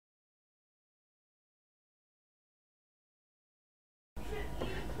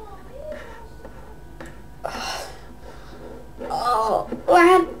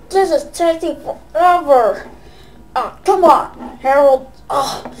Man, this is taking forever. Oh, come on, Harold.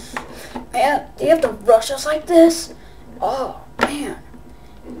 Oh, man, do you have to rush us like this? Oh, man.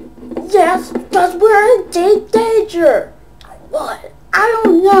 Yes, because we're in deep danger. What? I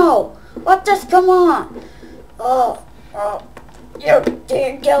don't know. Let this come on. Oh, you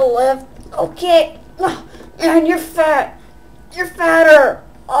didn't get a lift. Okay. Man, you're fat. You're fatter.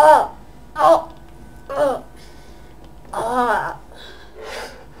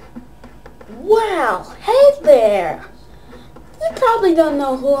 Wow, hey there. You probably don't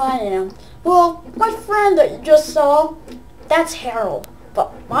know who I am. Well, my friend that you just saw, that's Harold.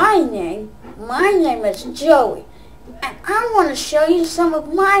 But my name is Joey. And I want to show you some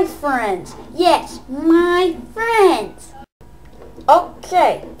of my friends. Yes, my friends.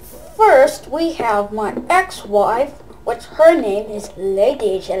 Okay, first we have my ex-wife, which her name is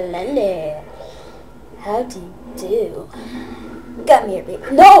Lady Jalele. How do you do? Come here, baby.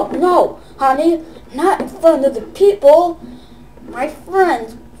 No, honey, not in front of the people. My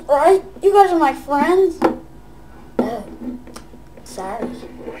friends, right? You guys are my friends? Oh, sorry.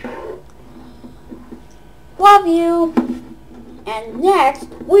 Love you. And next,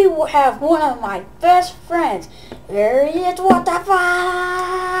 we will have one of my best friends. Here he is, what the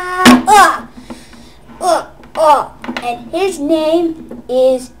fuck? And his name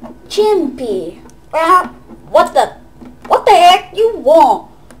is Chimpy. Well, what the heck you want?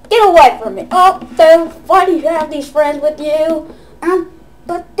 Get away from me. Oh, so why do you have these friends with you?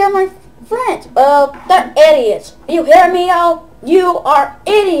 But they're my friends. Well, they're idiots. You hear me, y'all? You are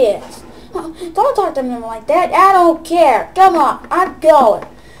idiots. Don't talk to me like that. I don't care. Come on, I'm going.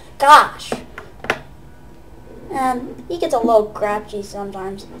 Gosh. He gets a little grouchy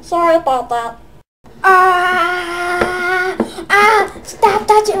sometimes. Sorry about that. Stop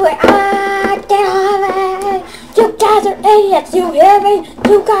touching me. Get off me. You guys are idiots. You hear me?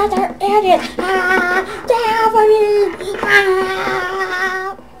 You guys are idiots. Get off of me.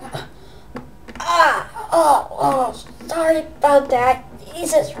 Sorry about that.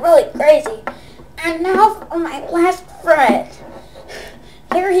 He's just really crazy. And now for my last friend.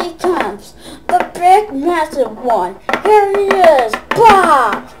 Here he comes. The big, massive one. Here he is.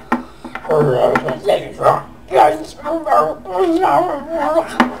 Bob!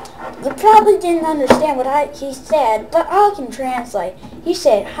 You probably didn't understand what he said, but I can translate. He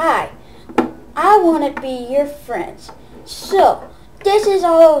said, "Hi, I want to be your friends. So, this is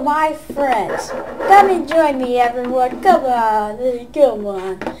all of my friends. Come and join me, everyone. Come on.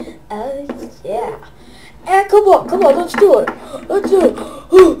 Oh, yeah. And come on, let's do it. Let's do it.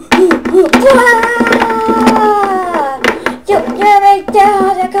 You get me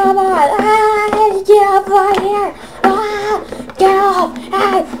down, come on. Get off right here. Get off. Get off.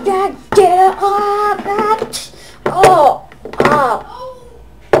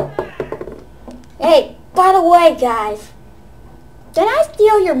 Hey, by the way, guys. Did I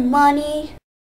steal your money?